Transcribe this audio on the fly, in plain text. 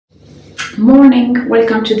Morning,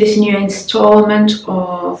 welcome to this new installment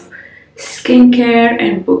of Skincare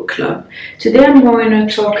and Book Club. Today I'm going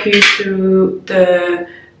to talk you through the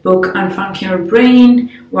book Unfunk Your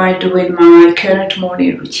Brain while doing my current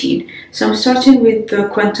morning routine. So I'm starting with the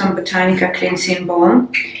Quantum Botanica Cleansing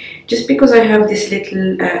Balm. Just because I have this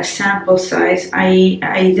little sample size, I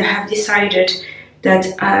have decided that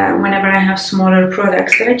whenever I have smaller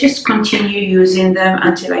products, that I just continue using them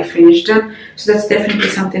until I finish them. So that's definitely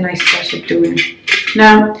something I started doing.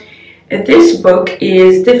 Now, this book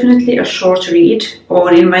is definitely a short read,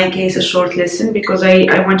 or in my case, a short listen, because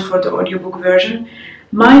I went for the audiobook version.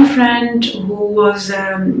 My friend who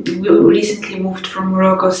recently moved from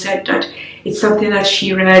Morocco said that it's something that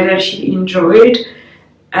she read and she enjoyed.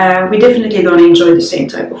 We definitely don't enjoy the same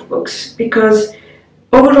type of books, because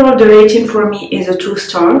overall the rating for me is a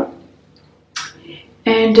 2-star,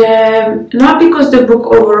 and not because the book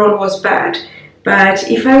overall was bad, but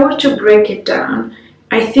if I were to break it down,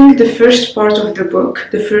 I think the first part of the book,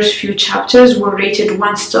 the first few chapters, were rated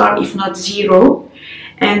 1 star if not 0,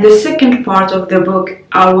 and the second part of the book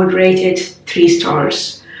I would rate it 3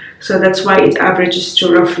 stars, so that's why it averages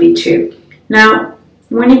to roughly 2. Now,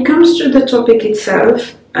 when it comes to the topic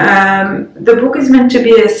itself, the book is meant to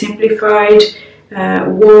be a simplified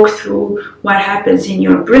walk through what happens in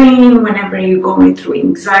your brain whenever you're going through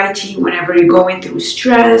anxiety, whenever you're going through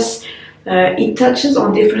stress. It touches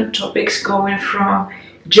on different topics, going from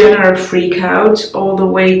general freakouts all the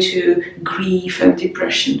way to grief and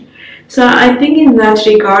depression. So I think in that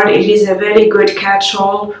regard it is a very good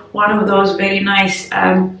catch-all, one of those very nice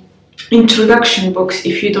introduction books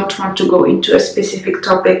if you don't want to go into a specific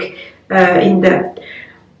topic in depth.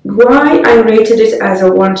 Why I rated it as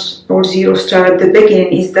a 1 or 0 star at the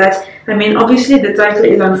beginning is that, I mean, obviously the title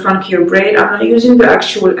is Unfunk Your Brain. I'm not using the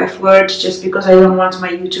actual F word just because I don't want my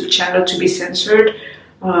YouTube channel to be censored.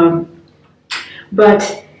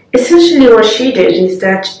 But essentially what she did is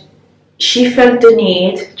that she felt the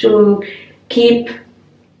need to keep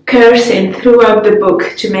cursing throughout the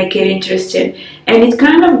book to make it interesting. And it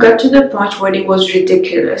kind of got to the point where it was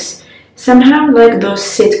ridiculous. Somehow like those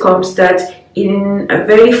sitcoms that in a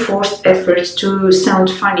very forced effort to sound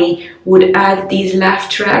funny would add these laugh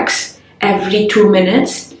tracks every 2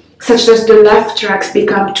 minutes, such that the laugh tracks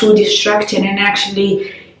become too distracting and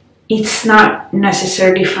actually it's not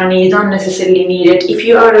necessarily funny. You don't necessarily need it. If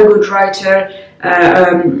you are a good writer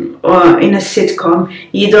or in a sitcom,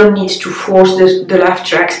 you don't need to force the laugh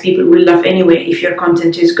tracks. People will laugh anyway if your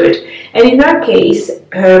content is good. And in that case,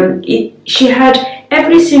 she had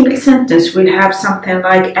every single sentence will have something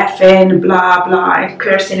like FN, blah, blah, and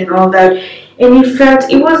cursing and all that. And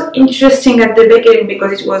it was interesting at the beginning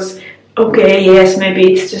because it was, okay, yes,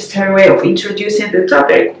 maybe it's just her way of introducing the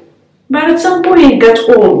topic. But at some point it got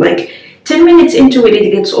old, like 10 minutes into it,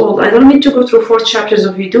 it gets old. I don't need to go through 4 chapters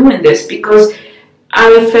of you doing this because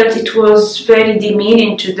I felt it was very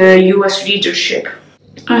demeaning to the US readership.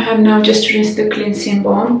 I have now just rinsed the cleansing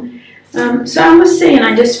balm. So I was saying,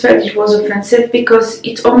 I just felt it was offensive because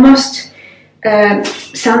it almost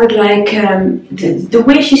sounded like the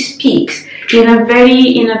way she speaks in a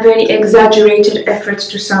very exaggerated effort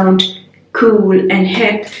to sound cool and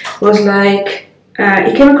hip was like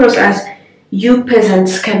it came across as, you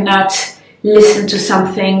peasants cannot listen to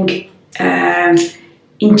something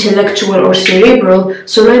intellectual or cerebral,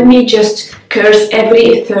 so let me just curse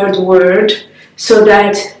every 3rd word so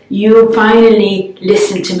that you finally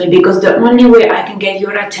listen to me, because the only way I can get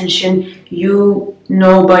your attention, you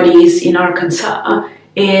nobodies in Arkansas,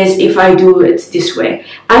 is if I do it this way.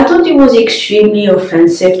 I thought it was extremely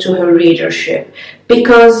offensive to her readership,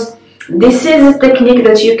 because this is a technique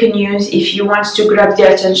that you can use if you want to grab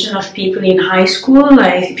the attention of people in high school,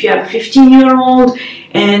 like if you have a 15-year-old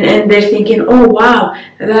and they're thinking, oh wow,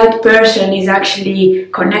 that person is actually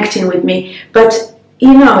connecting with me. But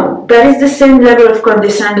you know, that is the same level of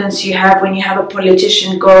condescendence you have when you have a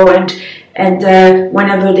politician go and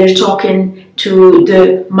whenever they're talking to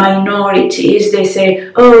the minorities, they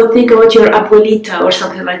say, oh, think about your abuelita or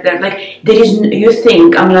something like that. Like, you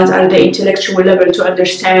think I'm not at the intellectual level to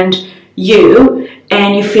understand you,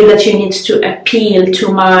 and you feel that you need to appeal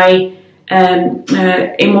to my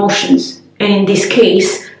emotions. And in this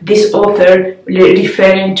case, this author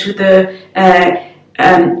referring to the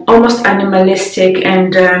almost animalistic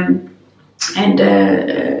and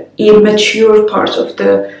immature part of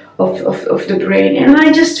the brain, and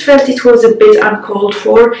I just felt it was a bit uncalled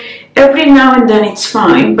for. Every now and then it's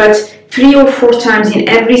fine, but 3 or 4 times in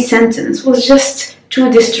every sentence was just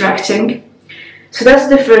too distracting. So that's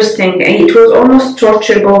the first thing. It was almost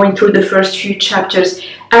torture going through the first few chapters.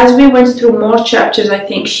 As we went through more chapters, I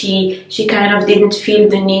think she kind of didn't feel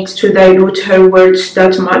the need to dilute her words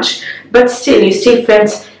that much. But still, you still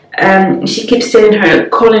felt she keeps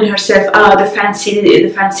calling herself the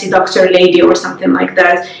fancy doctor lady or something like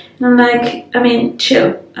that. And I'm like, I mean,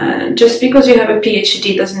 chill. Just because you have a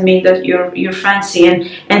PhD doesn't mean that you're fancy,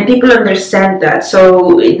 and people understand that.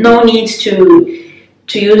 So no need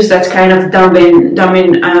to use that kind of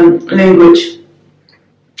dumbing language.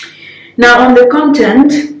 Now on the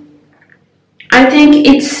content, I think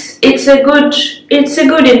it's a good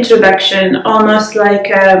introduction, almost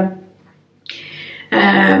like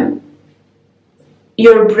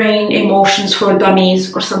your brain emotions for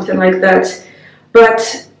dummies or something like that.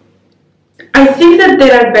 But I think that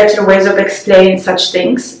there are better ways of explaining such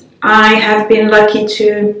things. I have been lucky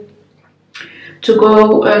to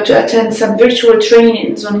go to attend some virtual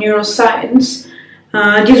trainings on neuroscience.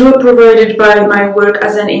 These were provided by my work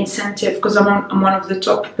as an incentive because I'm one of the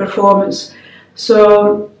top performers.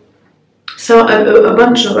 So a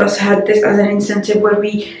bunch of us had this as an incentive where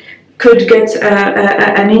we could get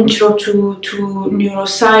an intro to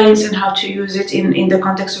neuroscience and how to use it in the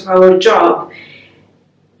context of our job.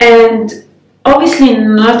 And obviously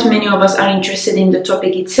not many of us are interested in the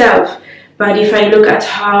topic itself, but if I look at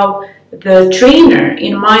how the trainer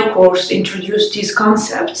in my course introduced these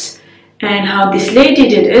concepts and how this lady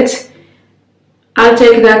did it, I'll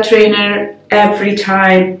take that trainer every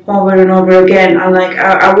time, over and over again. I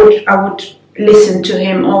would listen to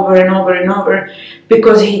him over and over and over,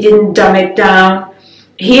 because he didn't dumb it down.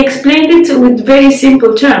 He explained it with very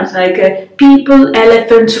simple terms, like people,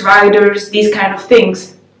 elephants, riders, these kind of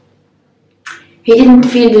things. He didn't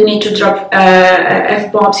feel the need to drop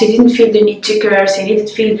F-bombs, he didn't feel the need to curse, he didn't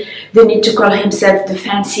feel the need to call himself the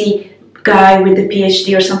fancy guy with the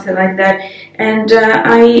PhD or something like that. And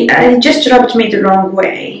I just rubbed me the wrong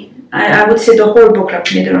way. I would say the whole book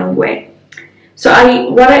rubbed me the wrong way. So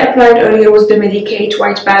what I applied earlier was the Medicate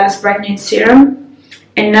White Balance Brightening Serum.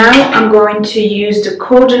 And now I'm going to use the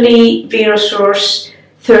Caudalie VeroSource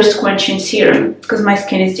Thirst Quenching Serum, because my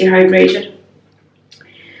skin is dehydrated.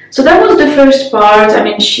 So that was the first part. I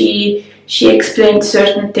mean, she explained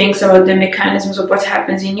certain things about the mechanisms of what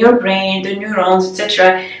happens in your brain, the neurons,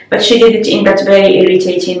 etc. But she did it in that very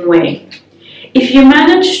irritating way. If you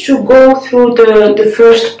manage to go through the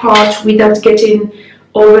first part without getting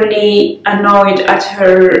overly annoyed at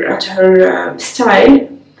her style,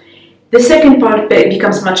 the second part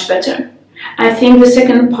becomes much better. I think the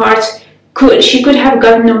second part she could have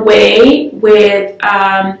gotten away with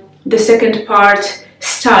the second part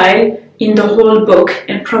style in the whole book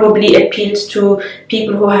and probably appealed to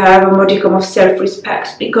people who have a modicum of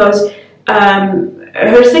self-respect, because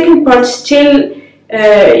her second part still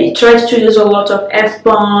tries to use a lot of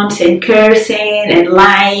F-bombs and cursing and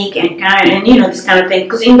and you know, this kind of thing,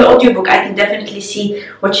 because in the audiobook I can definitely see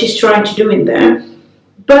what she's trying to do in there,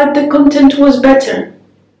 but the content was better.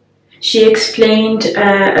 She explained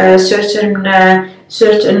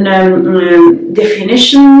certain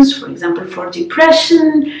definitions, for example, for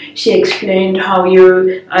depression. She explained how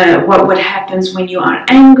what happens when you are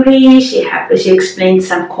angry. She explained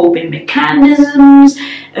some coping mechanisms,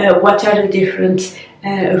 what are the different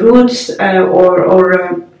routes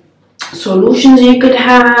or solutions you could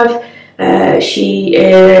have. She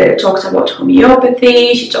talked about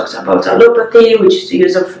homeopathy, she talked about allopathy, which is the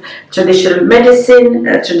use of traditional medicine,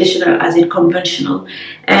 traditional as in conventional.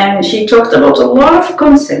 And she talked about a lot of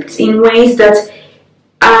concepts in ways that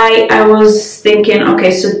I was thinking,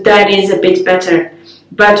 okay, so that is a bit better.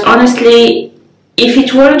 But honestly, if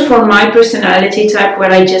it weren't for my personality type,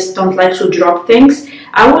 where I just don't like to drop things,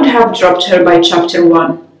 I would have dropped her by chapter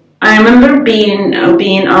 1. I remember being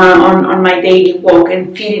on my daily walk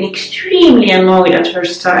and feeling extremely annoyed at her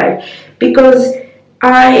style, because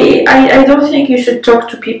I don't think you should talk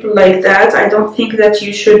to people like that. I don't think that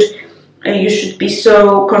you should be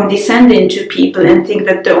so condescending to people and think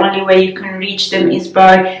that the only way you can reach them is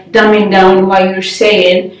by dumbing down what you're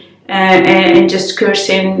saying and just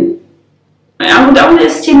cursing. I would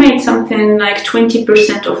estimate something like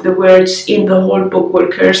 20% of the words in the whole book were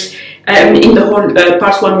cursed. In the whole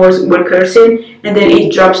part 1 were cursing, and then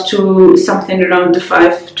it drops to something around the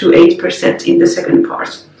 5 to 8% in the second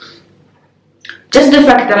part. Just the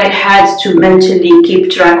fact that I had to mentally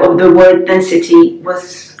keep track of the word density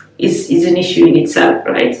is an issue in itself,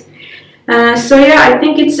 right? So yeah, I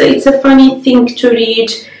think it's a funny thing to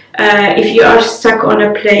read if you are stuck on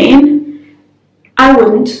a plane. I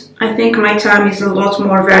wouldn't. I think my time is a lot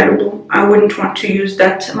more valuable. I wouldn't want to use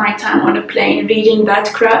my time on a plane reading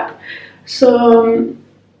that crap. So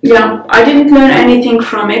yeah, I didn't learn anything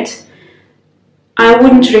from it. I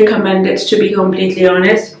wouldn't recommend it, to be completely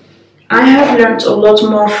honest. I have learned a lot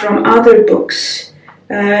more from other books.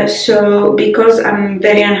 So because I'm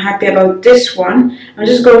very unhappy about this one, I'm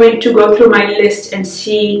just going to go through my list and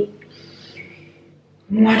see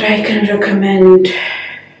what I can recommend.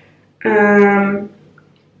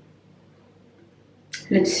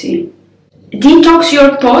 Let's see. Detox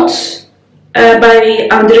Your Thoughts by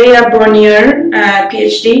Andrea Bonnier,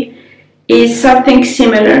 PhD, is something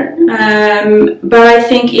similar, but I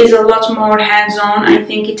think is a lot more hands-on. I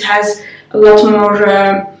think it has a lot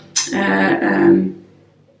more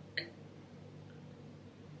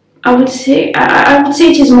I would say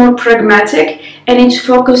it is more pragmatic, and it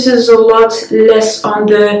focuses a lot less on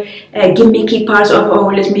the gimmicky parts of, oh,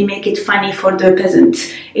 let me make it funny for the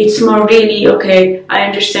peasants. It's more really, okay, I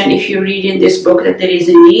understand if you read in this book that there is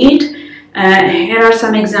a need. Here are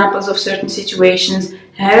some examples of certain situations.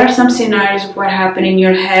 Here are some scenarios of what happened in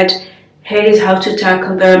your head. Here is how to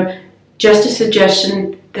tackle them. Just a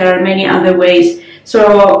suggestion. There are many other ways.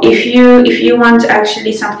 So if you want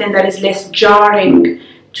actually something that is less jarring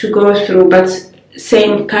to go through, but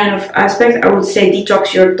same kind of aspect, I would say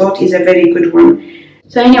Detox Your Thought is a very good one.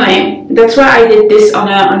 So anyway, that's why I did this on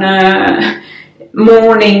a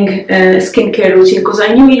morning skincare routine, because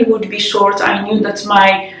I knew it would be short. I knew that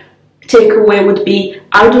my takeaway would be,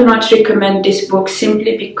 I do not recommend this book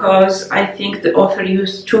simply because I think the author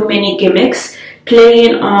used too many gimmicks,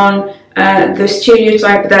 playing on the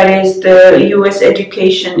stereotype that is the US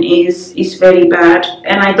education is very bad,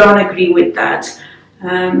 and I don't agree with that.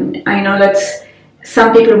 I know that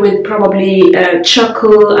some people will probably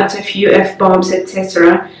chuckle at a few F-bombs,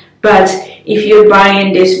 etc. But if you're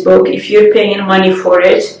buying this book, if you're paying money for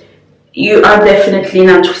it, you are definitely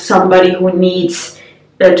not somebody who needs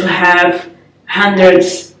to have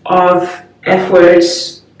hundreds of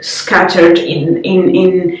F-words scattered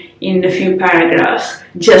in a few paragraphs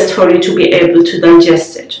just for you to be able to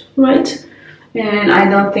digest it, right? And I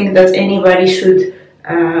don't think that anybody should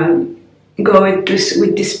go with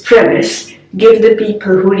this premise. Give the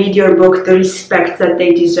people who read your book the respect that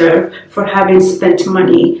they deserve for having spent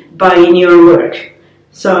money buying your work.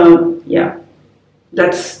 So yeah,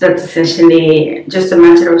 that's essentially just a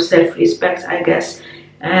matter of self-respect, I guess.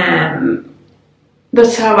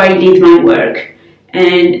 That's how I lead my work.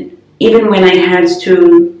 And even when I had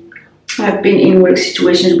to, I've been in work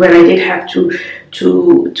situations where I did have to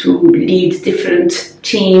lead different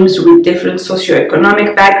teams with different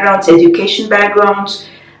socioeconomic backgrounds, education backgrounds,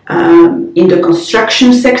 in the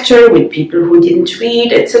construction sector with people who didn't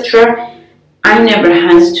read, etc. I never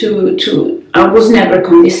had I was never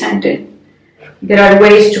condescending. There are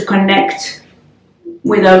ways to connect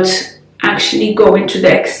without actually going to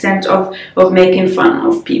the extent of making fun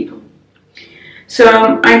of people.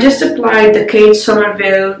 So I just applied the Kate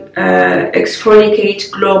Somerville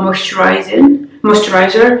Exfoliate Glow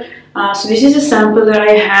Moisturizer. So this is a sample that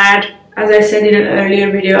I had, as I said in an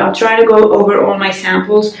earlier video. I'm trying to go over all my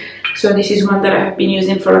samples. So this is one that I have been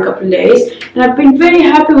using for a couple of days, and I've been very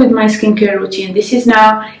happy with my skincare routine. This is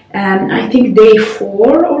now, I think, day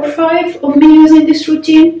 4 or 5 of me using this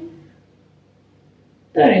routine.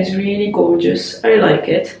 That is really gorgeous. I like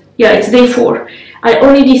it. Yeah, it's day 4. I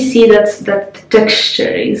already see that the texture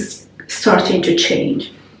is starting to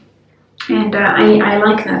change, and I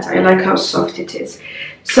like that. I like how soft it is.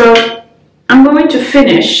 So I'm going to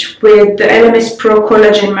finish with the LMS Pro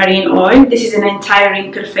Collagen Marine Oil. This is an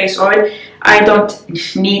anti-wrinkle face oil. I don't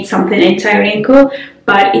need something anti-wrinkle,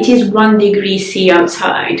 but it is 1 degree C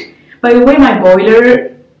outside. By the way, my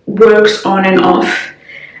boiler works on and off.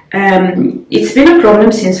 It's been a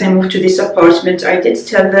problem since I moved to this apartment. I did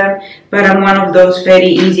tell them, but I'm one of those very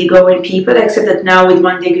easygoing people, except that now with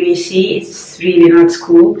 1 degree C, it's really not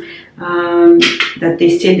cool that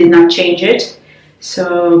they still did not change it.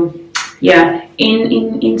 So yeah,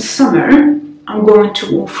 in summer, I'm going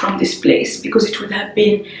to move from this place because it would have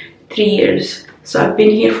been 3 years. So I've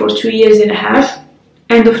been here for 2 years and a half.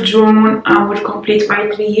 End of June, I will complete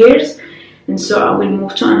my 3 years, and so I will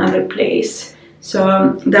move to another place.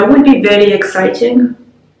 So that would be very exciting.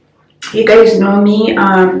 You guys know me,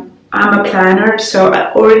 I'm a planner, so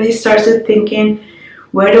I already started thinking,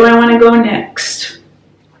 where do I want to go next?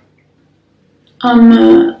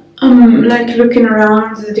 I'm like looking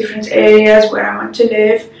around the different areas where I want to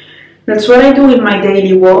live. That's what I do in my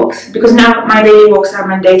daily walks, because now my daily walks are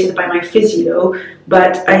mandated by my physio,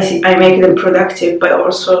 but I make them productive by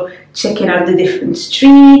also checking out the different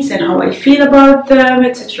streets and how I feel about them,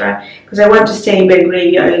 etc. Because I want to stay in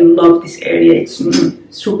Belgravia. I love this area. It's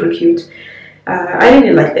super cute. I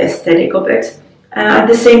really like the aesthetic of it. At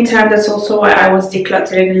the same time, that's also why I was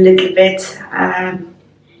decluttering a little bit. I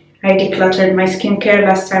decluttered my skincare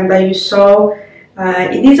last time that you saw.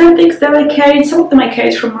 These are things that I carried. Some of them I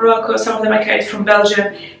carried from Morocco, some of them I carried from Belgium.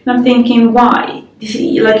 And I'm thinking, why?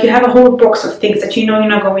 Like, you have a whole box of things that you know you're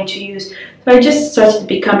not going to use. So I just started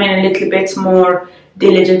becoming a little bit more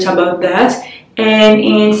diligent about that. And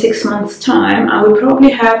in 6 months' time, I will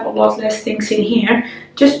probably have a lot less things in here,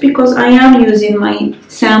 just because I am using my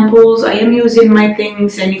samples, I am using my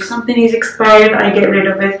things, and if something is expired, I get rid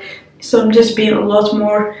of it. So I'm just being a lot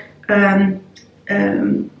more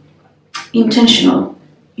intentional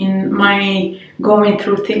in my going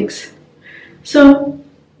through things. So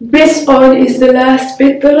this oil is the last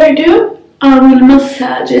bit that I do. I will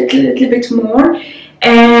massage it a little bit more.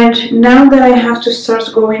 And now that I have to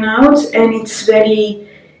start going out and it's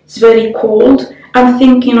very cold, I'm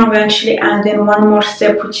thinking of actually adding one more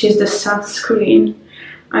step, which is the sunscreen.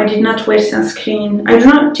 I did not wear sunscreen. I do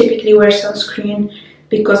not typically wear sunscreen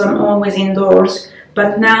because I'm always indoors.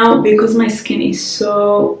 But now, because my skin is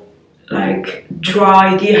so like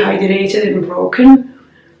dry, dehydrated and broken,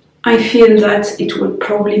 I feel that it would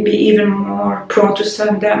probably be even more prone to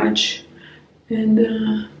sun damage.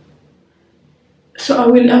 And so I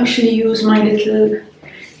will actually use my little...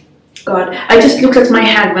 God, I just looked at my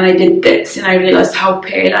hand when I did this and I realized how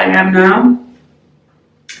pale I am now.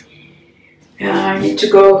 Yeah, I need to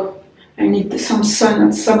go. I need some sun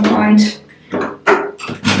at some point.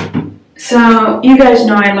 So you guys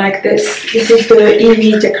know I like this. This is the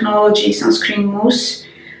EV Technology Sunscreen Mousse.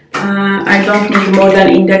 I don't need more than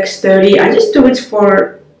Index 30. I just do it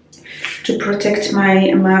to protect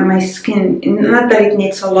my skin. Not that it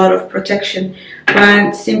needs a lot of protection,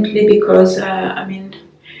 but simply because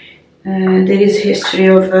there is history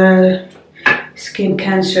of skin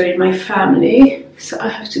cancer in my family, so I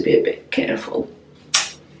have to be a bit careful.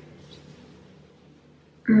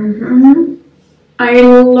 I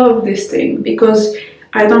love this thing because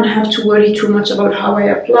I don't have to worry too much about how I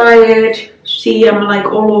apply it. See, I'm like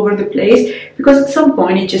all over the place, because at some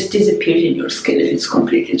point it just disappears in your skin and it's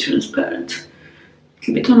completely transparent.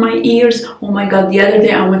 A little bit on my ears. Oh my god, the other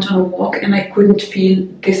day I went on a walk and I couldn't feel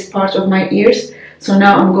this part of my ears. So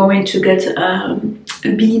now I'm going to get a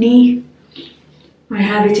beanie. I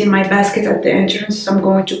have it in my basket at the entrance. So I'm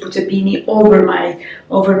going to put a beanie over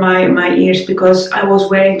my ears, because I was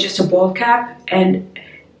wearing just a ball cap and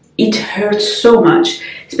it hurts so much,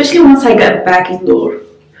 especially once I got back indoor.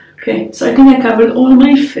 Okay, so I think I covered all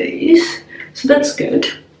my face, so that's good.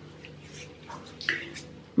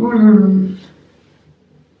 When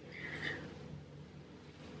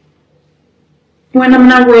I'm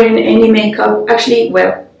not wearing any makeup, actually,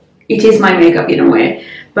 well, it is my makeup in a way,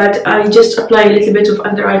 but I just apply a little bit of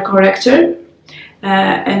under eye corrector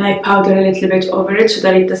and I powder a little bit over it so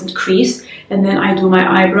that it doesn't crease, and then I do my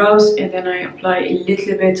eyebrows, and then I apply a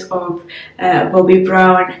little bit of Bobbi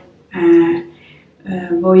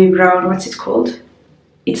Brown, what's it called?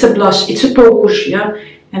 It's a blush, it's a rouge, yeah,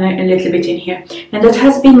 and a little bit in here. And that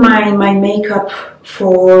has been my makeup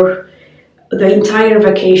for the entire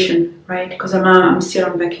vacation, right? Because I'm still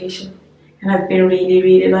on vacation and I've been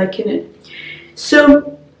really liking it.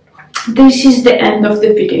 So this is the end of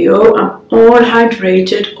the video. I'm all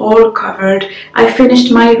hydrated, all covered. I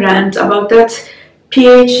finished my rant about that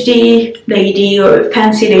PhD lady, or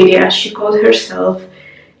fancy lady as she called herself,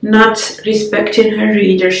 not respecting her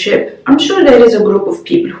readership. I'm sure there is a group of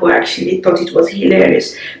people who actually thought it was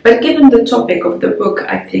hilarious, but given the topic of the book,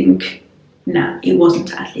 I think, nah, it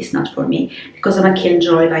wasn't, at least not for me, because I'm a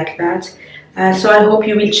killjoy like that. So I hope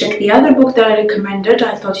you will check the other book that I recommended.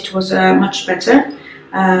 I thought it was much better.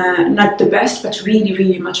 Not the best, but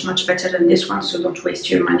really much better than this one, so don't waste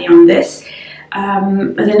your money on this.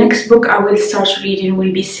 The next book I will start reading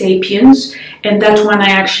will be Sapiens, and that one I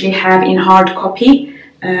actually have in hard copy.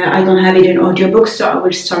 I don't have it in audiobook, so I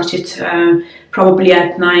will start it probably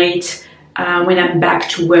at night when I'm back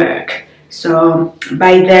to work. So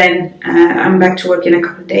by then I'm back to work in a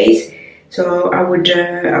couple of days, so I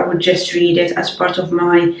would just read it as part of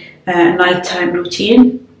my nighttime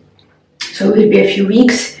routine. So it will be a few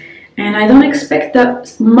weeks, and I don't expect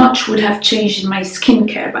that much would have changed in my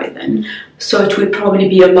skincare by then. So it will probably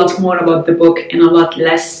be a lot more about the book and a lot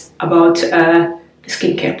less about the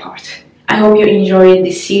skincare part. I hope you're enjoying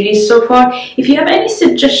this series so far. If you have any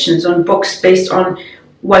suggestions on books based on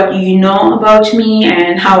what you know about me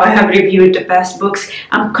and how I have reviewed the past books,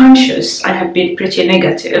 I'm conscious I have been pretty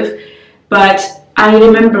negative, but I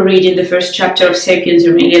remember reading the first chapter of Sapiens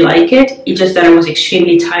and really like it. It's just that I was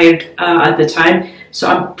extremely tired at the time. So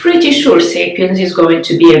I'm pretty sure Sapiens is going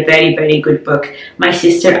to be a very, very good book. My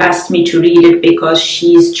sister asked me to read it because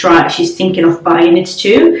she's thinking of buying it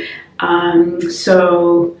too.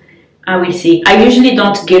 So I will see. I usually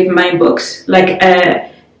don't give my books, like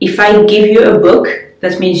if I give you a book,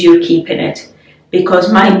 that means you're keeping it,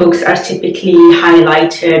 because my books are typically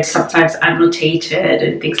highlighted, sometimes annotated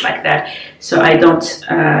and things like that. So I don't,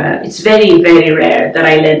 it's very, very rare that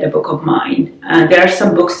I lend a book of mine. There are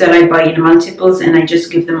some books that I buy in multiples and I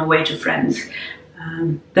just give them away to friends.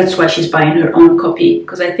 That's why she's buying her own copy,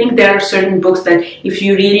 because I think there are certain books that if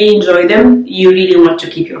you really enjoy them, you really want to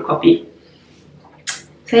keep your copy.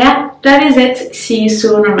 So yeah, that is it. See you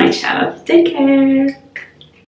soon on my channel. Take care.